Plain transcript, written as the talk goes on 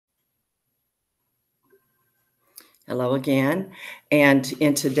Hello again. And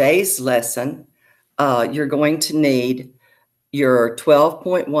in today's lesson, you're going to need your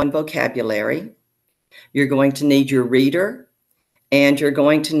 12.1 vocabulary. You're going to need your reader, and you're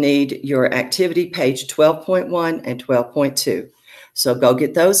going to need your activity page 12.1 and 12.2. So go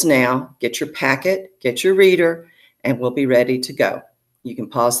get those now, get your packet, get your reader, and we'll be ready to go. You can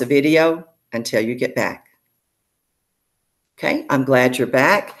pause the video until you get back. Okay, I'm glad you're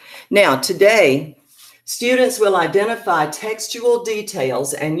back. Now, today, students will identify textual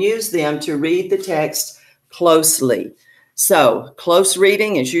details and use them to read the text closely. So close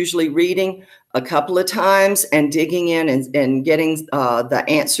reading is usually reading a couple of times and digging in and getting the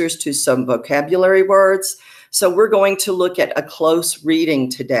answers to some vocabulary words. So we're going to look at a close reading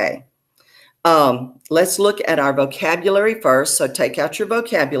today. Let's look at our vocabulary first. So take out your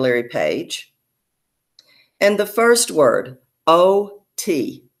vocabulary page. And the first word,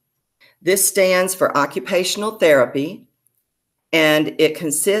 OT. This stands for occupational therapy, and it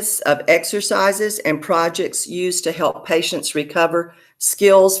consists of exercises and projects used to help patients recover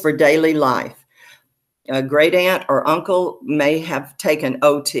skills for daily life. A great aunt or uncle may have taken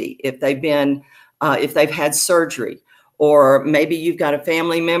OT if they've had surgery, or maybe you've got a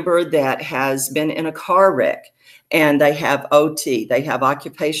family member that has been in a car wreck and they have OT. They have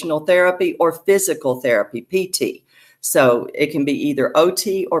occupational therapy or physical therapy, PT. So it can be either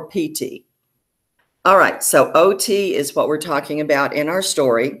OT or PT. All right, so OT is what we're talking about in our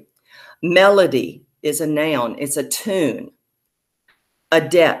story. Melody is a noun, it's a tune.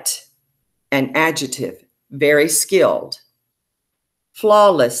 Adept, an adjective, very skilled.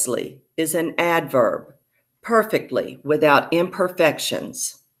 Flawlessly is an adverb, perfectly, without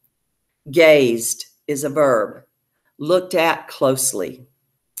imperfections. Gazed is a verb, looked at closely.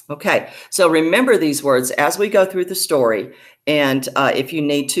 Okay, so remember these words as we go through the story, and if you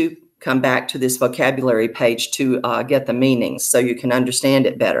need to, come back to this vocabulary page to get the meanings so you can understand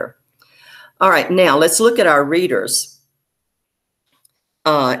it better. All right, now let's look at our readers.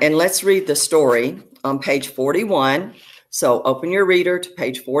 And let's read the story on page 41. So open your reader to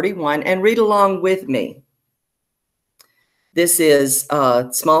page 41 and read along with me. This is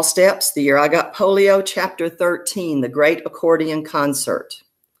Small Steps, The Year I Got Polio, Chapter 13, The Great Accordion Concert.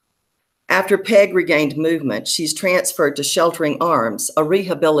 After Peg regained movement, she's transferred to Sheltering Arms, a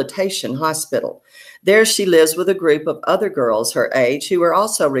rehabilitation hospital. There she lives with a group of other girls her age who are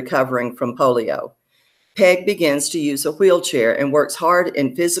also recovering from polio. Peg begins to use a wheelchair and works hard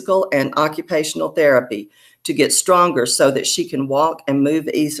in physical and occupational therapy to get stronger so that she can walk and move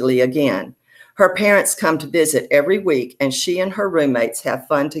easily again. Her parents come to visit every week, and she and her roommates have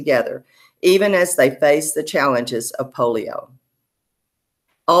fun together, even as they face the challenges of polio.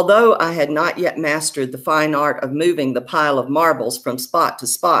 Although I had not yet mastered the fine art of moving the pile of marbles from spot to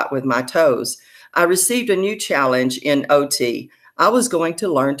spot with my toes, I received a new challenge in OT. I was going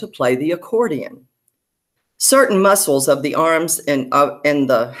to learn to play the accordion. Certain muscles of the arms and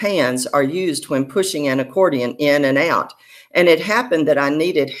the hands are used when pushing an accordion in and out, and it happened that I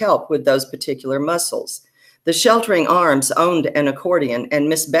needed help with those particular muscles. The Sheltering Arms owned an accordion, and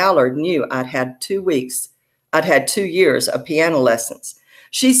Miss Ballard knew I'd had 2 years of piano lessons.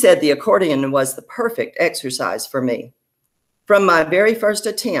 She said the accordion was the perfect exercise for me. From my very first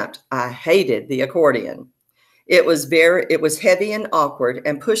attempt, I hated the accordion. It was heavy and awkward,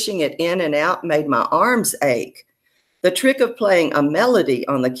 and pushing it in and out made my arms ache. The trick of playing a melody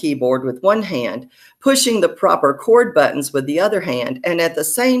on the keyboard with one hand, pushing the proper chord buttons with the other hand, and at the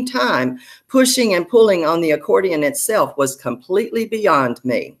same time pushing and pulling on the accordion itself was completely beyond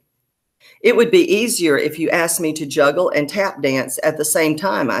me. It would be easier if you asked me to juggle and tap dance at the same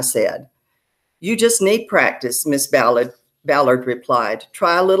time, I said. You just need practice, Miss Ballard replied.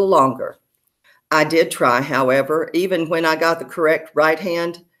 Try a little longer. I did try, however, even when I got the correct right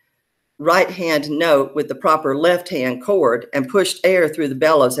hand note with the proper left hand chord and pushed air through the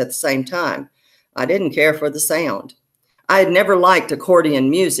bellows at the same time. I didn't care for the sound. I had never liked accordion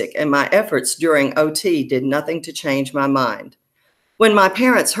music, and my efforts during OT did nothing to change my mind. When my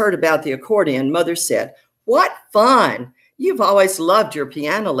parents heard about the accordion, Mother said, "What fun! You've always loved your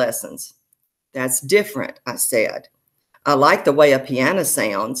piano lessons." "That's different," I said. "I like the way a piano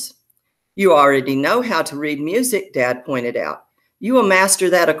sounds." "You already know how to read music," Dad pointed out. "You will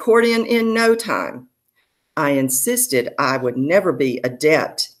master that accordion in no time." I insisted I would never be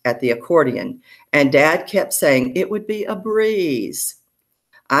adept at the accordion, and Dad kept saying it would be a breeze.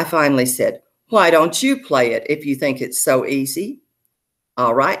 I finally said, "Why don't you play it if you think it's so easy?"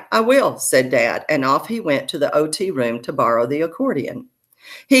 "All right, I will," said Dad, and off he went to the OT room to borrow the accordion.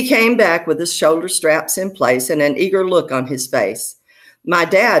 He came back with his shoulder straps in place and an eager look on his face. My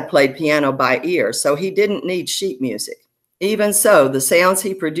dad played piano by ear, so he didn't need sheet music. Even so, the sounds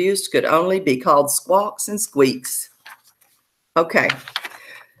he produced could only be called squawks and squeaks. Okay,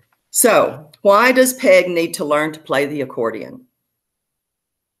 so why does Peg need to learn to play the accordion?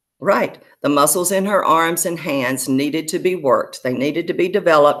 Right, the muscles in her arms and hands needed to be worked. They needed to be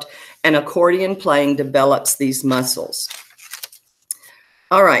developed, and accordion playing develops these muscles.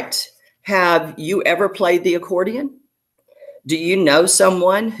 All right, have you ever played the accordion? Do you know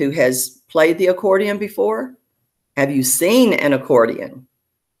someone who has played the accordion before? Have you seen an accordion?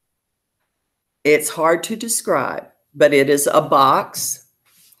 It's hard to describe, but it is a box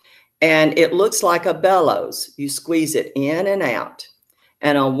and it looks like a bellows. You squeeze it in and out.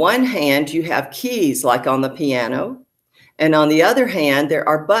 And on one hand, you have keys like on the piano. And on the other hand, there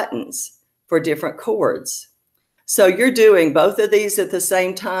are buttons for different chords. So you're doing both of these at the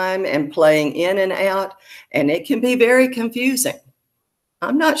same time and playing in and out, and it can be very confusing.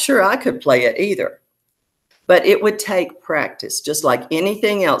 I'm not sure I could play it either, but it would take practice. Just like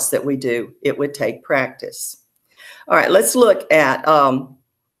anything else that we do, it would take practice. All right, let's look at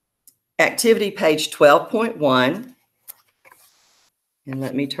activity page 12.1. And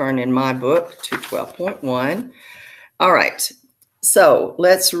let me turn in my book to 12.1. All right, so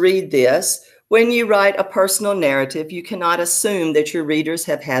let's read this. When you write a personal narrative, you cannot assume that your readers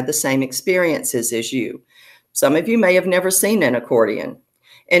have had the same experiences as you. Some of you may have never seen an accordion.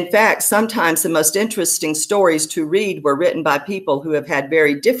 In fact, sometimes the most interesting stories to read were written by people who have had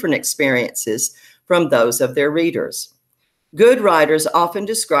very different experiences from those of their readers. Good writers often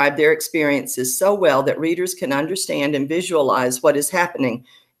describe their experiences so well that readers can understand and visualize what is happening,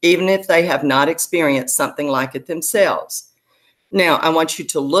 even if they have not experienced something like it themselves. Now, I want you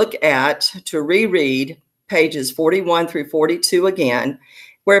to reread pages 41 through 42 again,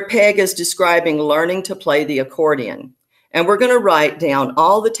 where Peg is describing learning to play the accordion. And we're going to write down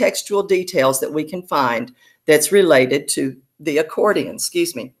all the textual details that we can find that's related to the accordion.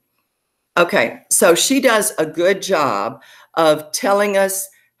 Excuse me. Okay, so she does a good job of telling us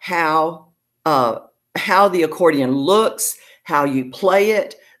how the accordion looks, how you play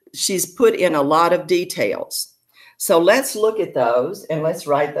it. She's put in a lot of details. So let's look at those and let's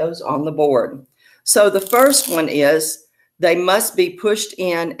write those on the board. So the first one is they must be pushed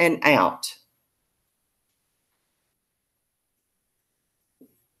in and out.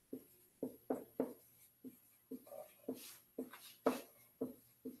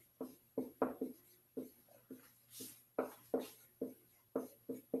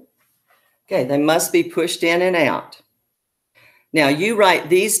 Okay, they must be pushed in and out. Now you write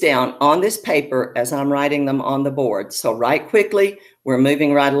these down on this paper as I'm writing them on the board. So write quickly, we're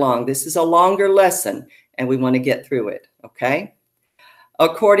moving right along. This is a longer lesson and we want to get through it, okay?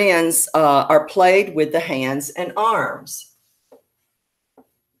 Accordions are played with the hands and arms.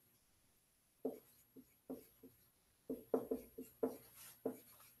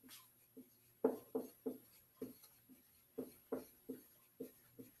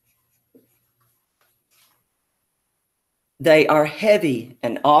 They are heavy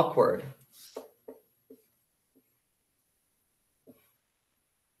and awkward.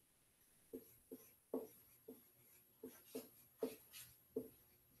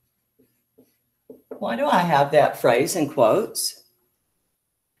 Why do I have that phrase in quotes?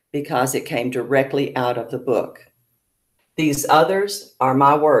 Because it came directly out of the book. These others are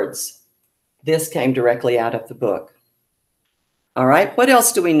my words. This came directly out of the book. All right, what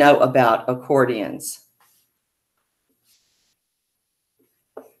else do we know about accordions?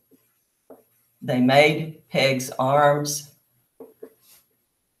 They made Peg's arms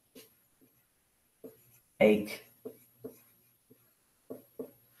ache.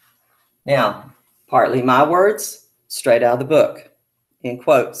 Now, partly my words, straight out of the book, in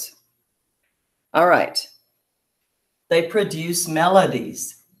quotes. All right. They produce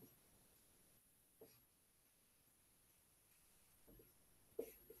melodies.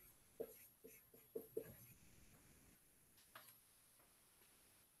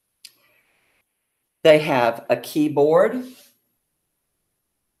 They have a keyboard.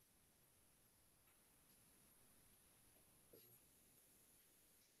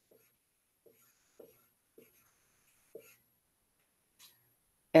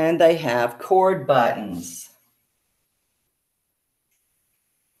 And they have chord buttons.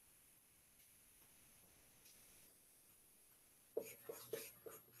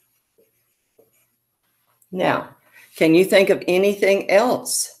 Now, can you think of anything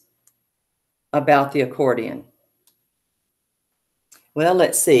else about the accordion? Well,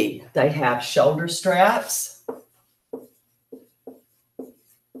 let's see. They have shoulder straps.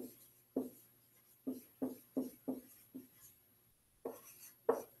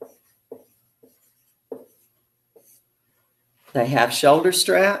 They have shoulder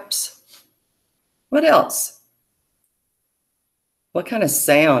straps. What else? What kind of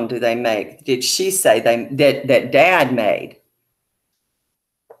sound do they make? Did she say that Dad made?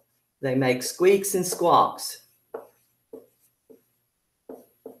 They make squeaks and squawks.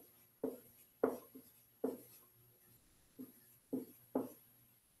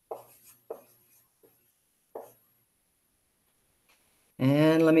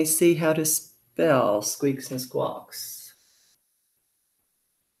 And let me see how to spell squeaks and squawks.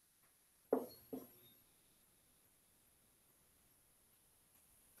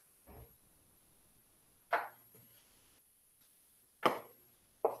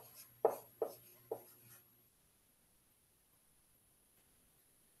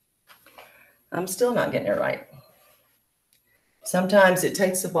 I'm still not getting it right. Sometimes it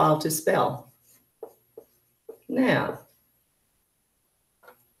takes a while to spell. Now,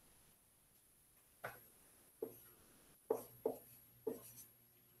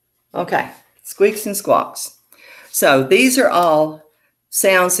 okay, squeaks and squawks. So these are all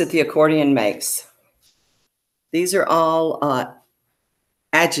sounds that the accordion makes. These are all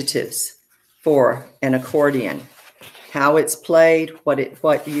adjectives for an accordion. How it's played,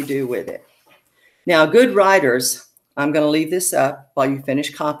 what you do with it. Now, good writers, I'm going to leave this up while you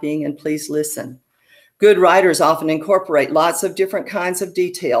finish copying, and please listen. Good writers often incorporate lots of different kinds of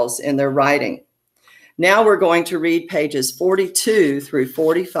details in their writing. Now we're going to read pages 42 through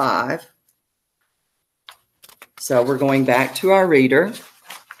 45. So we're going back to our reader.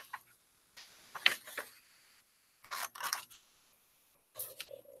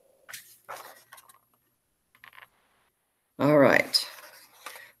 All right.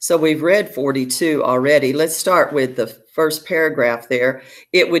 So we've read 42 already. Let's start with the first paragraph there.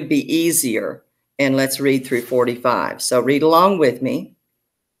 It would be easier. And let's read through 45. So read along with me.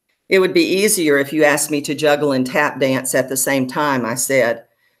 It would be easier if you asked me to juggle and tap dance at the same time, I said.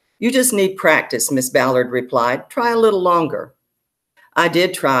 You just need practice, Miss Ballard replied. Try a little longer. I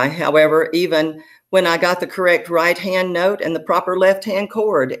did try, however, even when I got the correct right-hand note and the proper left-hand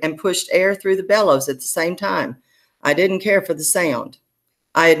chord and pushed air through the bellows at the same time. I didn't care for the sound.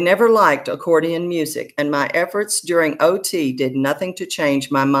 I had never liked accordion music, and my efforts during OT did nothing to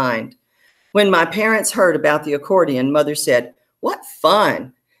change my mind. When my parents heard about the accordion, Mother said, "What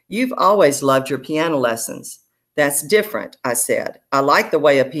fun! You've always loved your piano lessons." "That's different," I said. "I like the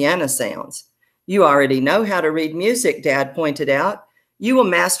way a piano sounds." "You already know how to read music," Dad pointed out. "You will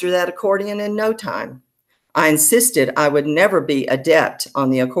master that accordion in no time." I insisted I would never be adept on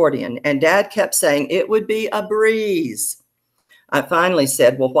the accordion, and Dad kept saying it would be a breeze. I finally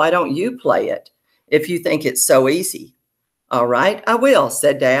said, "Well, why don't you play it if you think it's so easy?" "All right, I will,"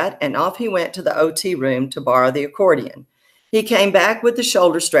 said Dad, and off he went to the OT room to borrow the accordion. He came back with the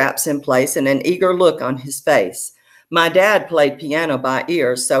shoulder straps in place and an eager look on his face. My dad played piano by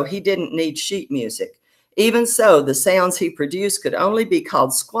ear, so he didn't need sheet music. Even so, the sounds he produced could only be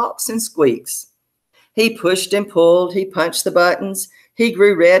called squawks and squeaks. He pushed and pulled, he punched the buttons, he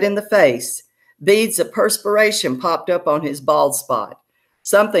grew red in the face. Beads of perspiration popped up on his bald spot.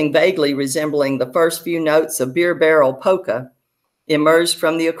 Something vaguely resembling the first few notes of beer barrel polka emerged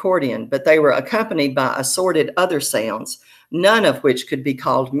from the accordion, but they were accompanied by assorted other sounds, none of which could be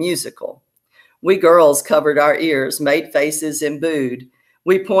called musical. We girls covered our ears, made faces, and booed.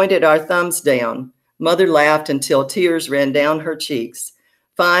 We pointed our thumbs down. Mother laughed until tears ran down her cheeks.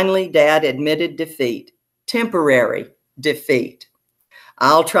 Finally, Dad admitted defeat, temporary defeat.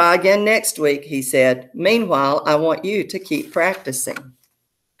 "I'll try again next week," he said. "Meanwhile, I want you to keep practicing."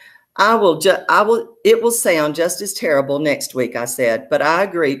 It will sound just as terrible next week," I said, but I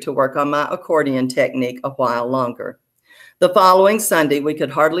agreed to work on my accordion technique a while longer. The following Sunday, we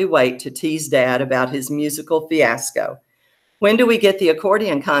could hardly wait to tease Dad about his musical fiasco. "When do we get the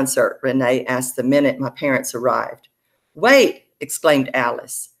accordion concert?" Renee asked the minute my parents arrived. "Wait," exclaimed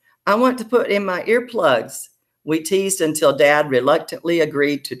Alice. "I want to put in my earplugs." We teased until Dad reluctantly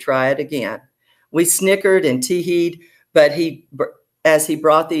agreed to try it again. We snickered and tee-heed, as he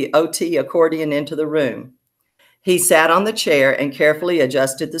brought the OT accordion into the room. He sat on the chair and carefully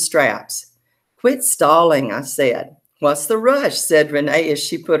adjusted the straps. "Quit stalling," I said. "What's the rush?" said Renee as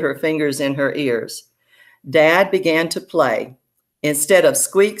she put her fingers in her ears. Dad began to play. Instead of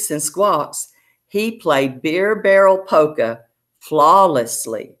squeaks and squawks, he played beer barrel polka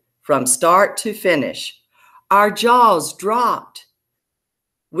flawlessly from start to finish. Our jaws dropped.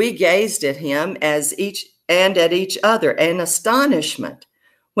 We gazed at him and at each other in astonishment.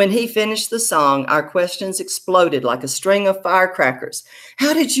 When he finished the song, our questions exploded like a string of firecrackers.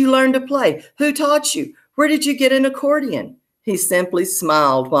 "How did you learn to play? Who taught you? Where did you get an accordion?" He simply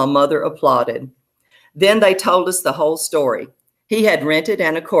smiled while Mother applauded. Then they told us the whole story. He had rented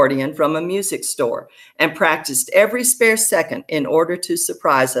an accordion from a music store and practiced every spare second in order to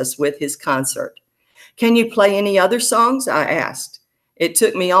surprise us with his concert. "Can you play any other songs?" I asked. "It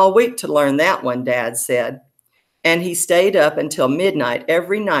took me all week to learn that one," Dad said. "And he stayed up until midnight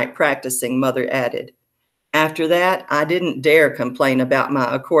every night practicing," Mother added. After that, I didn't dare complain about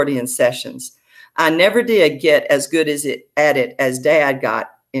my accordion sessions. I never did get as good at it as Dad got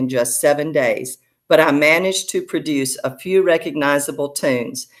in just 7 days, but I managed to produce a few recognizable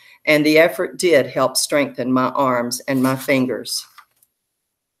tunes, and the effort did help strengthen my arms and my fingers.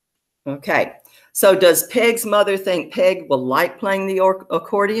 Okay, so does Peg's mother think Peg will like playing the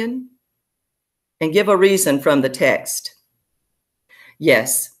accordion? And give a reason from the text.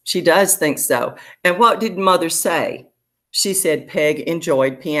 Yes, she does think so. And what did Mother say? She said Peg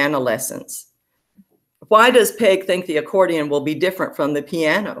enjoyed piano lessons. Why does Peg think the accordion will be different from the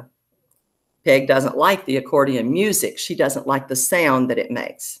piano? Peg doesn't like the accordion music. She doesn't like the sound that it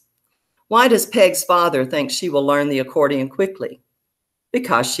makes. Why does Peg's father think she will learn the accordion quickly?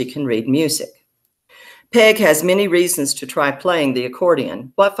 Because she can read music. Peg has many reasons to try playing the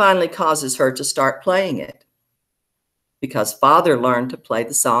accordion. What finally causes her to start playing it? Because Father learned to play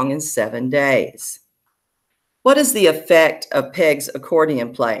the song in 7 days. What is the effect of Peg's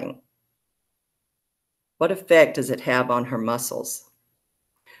accordion playing? What effect does it have on her muscles?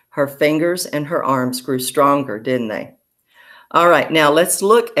 Her fingers and her arms grew stronger, didn't they? All right, now let's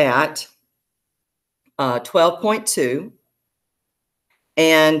look at 12.2.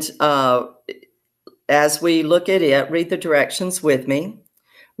 And as we look at it, read the directions with me.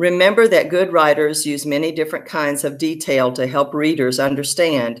 Remember that good writers use many different kinds of detail to help readers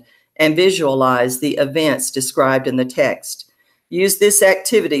understand and visualize the events described in the text. Use this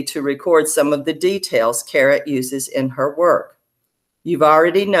activity to record some of the details Carrot uses in her work. You've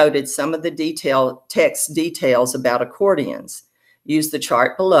already noted some of the text details about accordions. Use the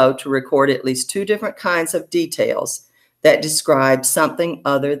chart below to record at least 2 different kinds of details that describe something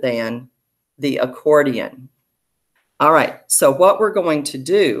other than the accordion. All right, so what we're going to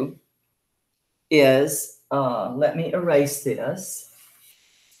do is, let me erase this.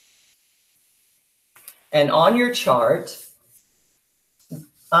 And on your chart,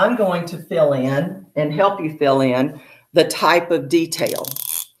 I'm going to fill in and help you fill in the type of detail.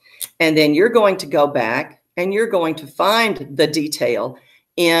 And then you're going to go back and you're going to find the detail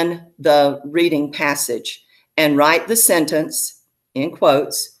in the reading passage and write the sentence in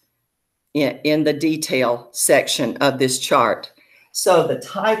quotes in the detail section of this chart. So the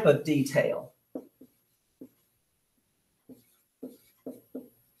type of detail.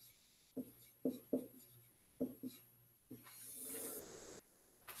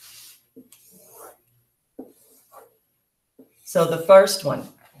 So the first one,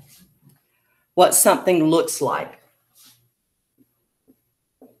 what something looks like.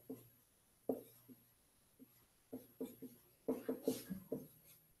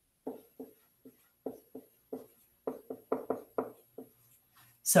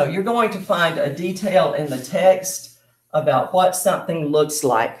 So you're going to find a detail in the text about what something looks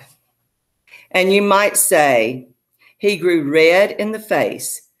like. And you might say, he grew red in the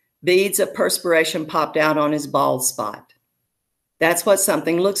face. Beads of perspiration popped out on his bald spot. That's what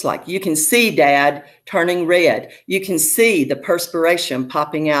something looks like. You can see Dad turning red. You can see the perspiration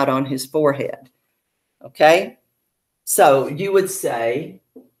popping out on his forehead. Okay? So you would say,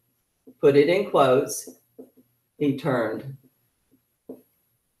 put it in quotes, he turned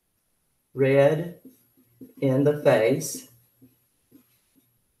red in the face.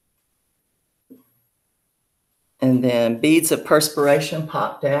 And then beads of perspiration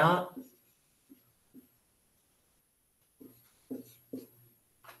popped out.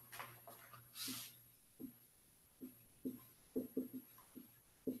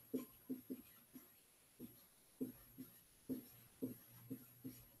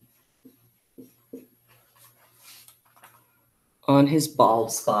 On his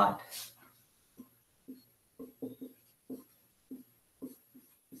bald spot.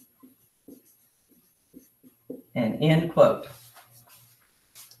 And end quote.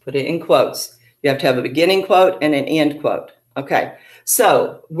 Put it in quotes. You have to have a beginning quote and an end quote. Okay,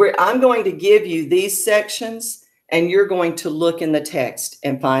 so I'm going to give you these sections and you're going to look in the text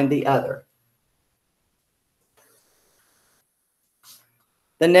and find the other.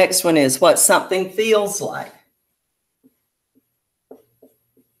 The next one is what something feels like.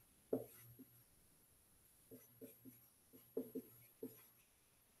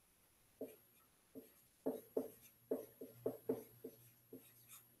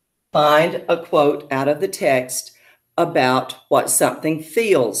 Find a quote out of the text about what something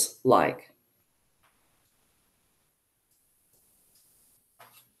feels like.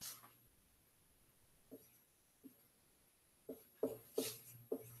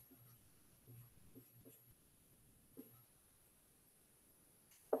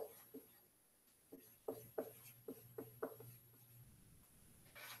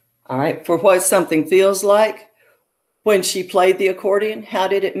 All right, for what something feels like, when she played the accordion, how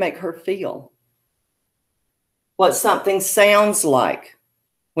did it make her feel? What something sounds like,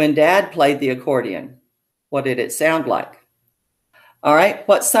 when Dad played the accordion, what did it sound like? All right,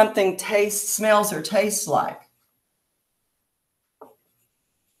 what something tastes, smells, or tastes like.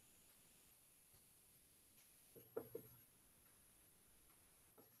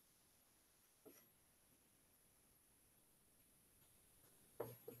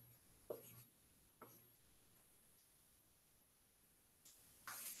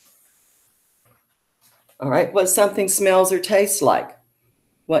 All right, what something smells or tastes like.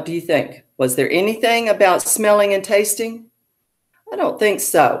 What do you think? Was there anything about smelling and tasting? I don't think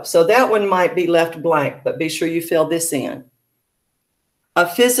so. So that one might be left blank, but be sure you fill this in. A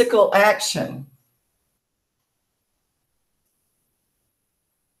physical action.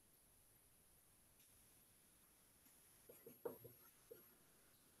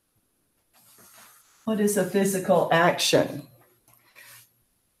 What is a physical action?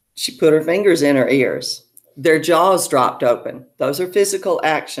 She put her fingers in her ears. Their jaws dropped open. Those are physical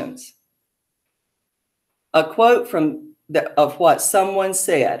actions. A quote of what someone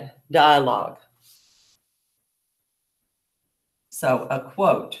said, dialogue. So a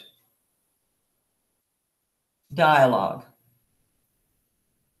quote, dialogue.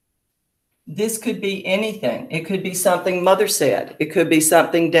 This could be anything. It could be something Mother said. It could be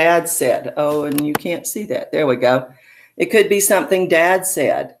something Dad said. Oh, and you can't see that. There we go. It could be something Dad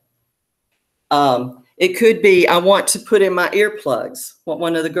said. It could be, I want to put in my earplugs, what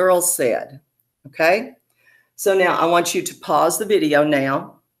one of the girls said. Okay? So now I want you to pause the video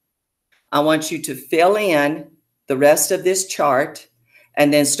now. I want you to fill in the rest of this chart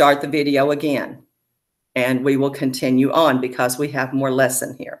and then start the video again. And we will continue on because we have more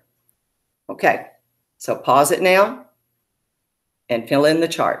lesson here. Okay, so pause it now and fill in the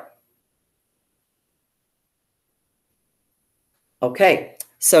chart. Okay,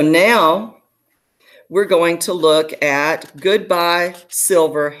 so now we're going to look at Goodbye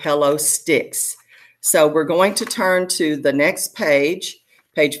Silver, Hello Sticks. So we're going to turn to the next page,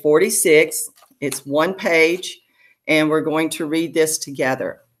 page 46. It's one page, and we're going to read this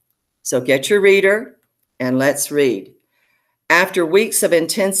together. So get your reader and let's read. After weeks of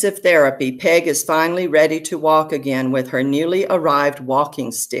intensive therapy, Peg is finally ready to walk again with her newly arrived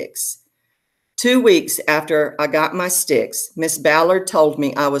walking sticks. 2 weeks after I got my sticks, Miss Ballard told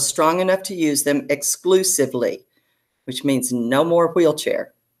me I was strong enough to use them exclusively, which means no more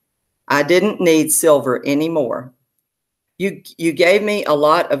wheelchair. I didn't need Silver anymore. You gave me a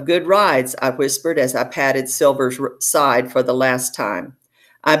lot of good rides, I whispered as I patted Silver's side for the last time.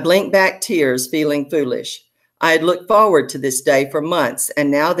 I blinked back tears, feeling foolish. I had looked forward to this day for months,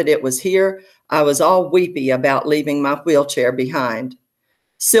 and now that it was here, I was all weepy about leaving my wheelchair behind.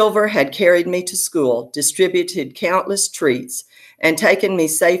 Silver had carried me to school, distributed countless treats, and taken me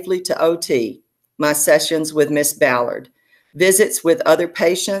safely to OT, my sessions with Miss Ballard, visits with other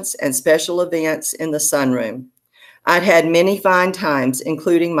patients, and special events in the sunroom. I'd had many fine times,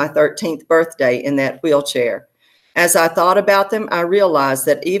 including my 13th birthday in that wheelchair. As I thought about them, I realized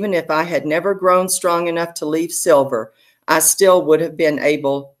that even if I had never grown strong enough to leave Silver, I still would have been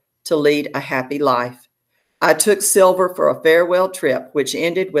able to lead a happy life. I took Silver for a farewell trip, which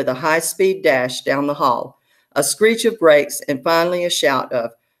ended with a high-speed dash down the hall, a screech of brakes, and finally a shout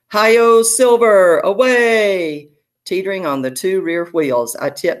of, "Hi-yo, Silver, away!" Teetering on the 2 rear wheels, I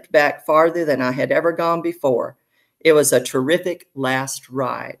tipped back farther than I had ever gone before. It was a terrific last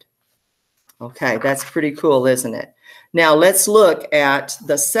ride. Okay, that's pretty cool, isn't it? Now let's look at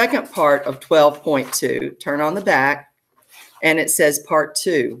the second part of 12.2. Turn on the back, and it says part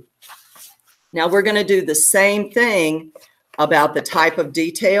 2. Now we're going to do the same thing about the type of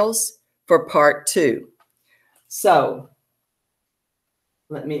details for part 2. So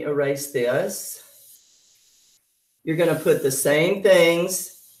let me erase this. You're going to put the same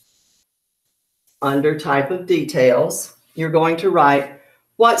things under type of details. You're going to write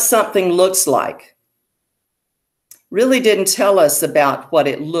what something looks like. Really didn't tell us about what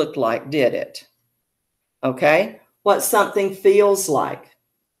it looked like, did it? Okay? What something feels like.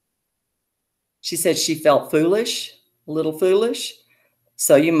 She said she felt foolish, a little foolish.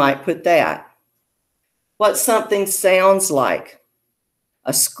 So you might put that. What something sounds like.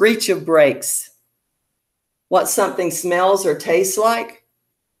 A screech of brakes. What something smells or tastes like.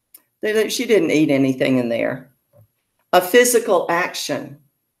 She didn't eat anything in there. A physical action.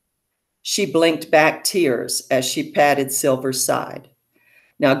 She blinked back tears as she patted Silver's side.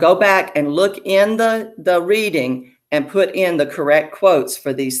 Now go back and look in the reading and put in the correct quotes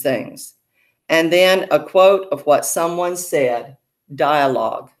for these things. And then a quote of what someone said,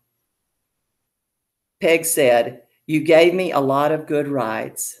 dialogue. Peg said, "You gave me a lot of good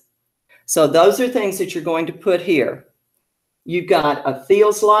rides." So those are things that you're going to put here. You've got a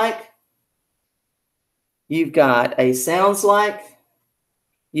feels like, you've got a sounds like,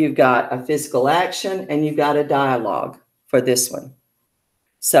 you've got a physical action, and you've got a dialogue for this one.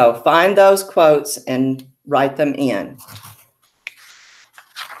 So find those quotes and write them in.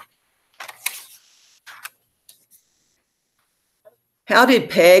 How did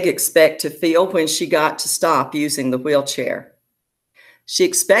Peg expect to feel when she got to stop using the wheelchair? She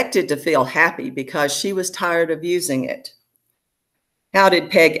expected to feel happy because she was tired of using it. How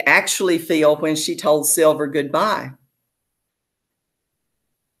did Peg actually feel when she told Silver goodbye?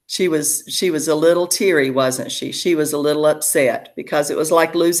 She was a little teary, wasn't she? She was a little upset because it was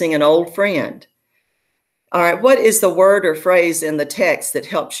like losing an old friend. All right, what is the word or phrase in the text that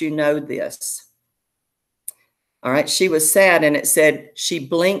helps you know this? All right, she was sad, and it said she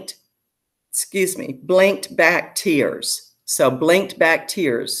blinked back tears. So blinked back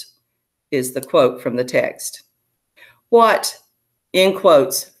tears is the quote from the text. What, in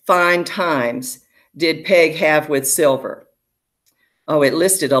quotes, fine times did Peg have with Silver? Oh, it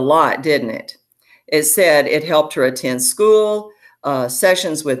listed a lot, didn't it? It said it helped her attend school,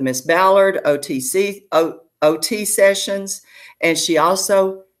 sessions with Miss Ballard, OT sessions, and she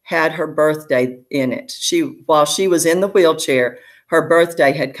also had her birthday in it. While she was in the wheelchair, her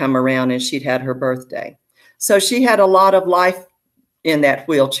birthday had come around and she'd had her birthday. So she had a lot of life in that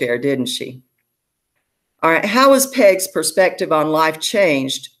wheelchair, didn't she? All right, how has Peg's perspective on life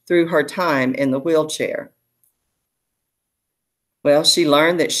changed through her time in the wheelchair? Well, she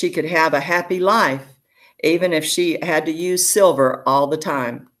learned that she could have a happy life, even if she had to use Silver all the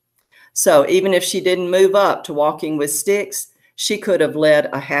time. So even if she didn't move up to walking with sticks, she could have led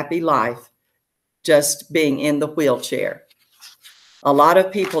a happy life just being in the wheelchair. A lot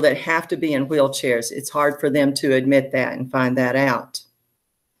of people that have to be in wheelchairs, it's hard for them to admit that and find that out.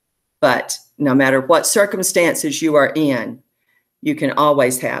 But no matter what circumstances you are in, you can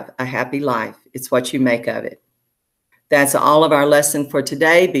always have a happy life. It's what you make of it. That's all of our lesson for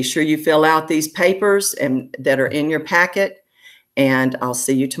today. Be sure you fill out these papers that are in your packet, and I'll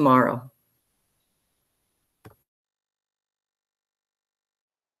see you tomorrow.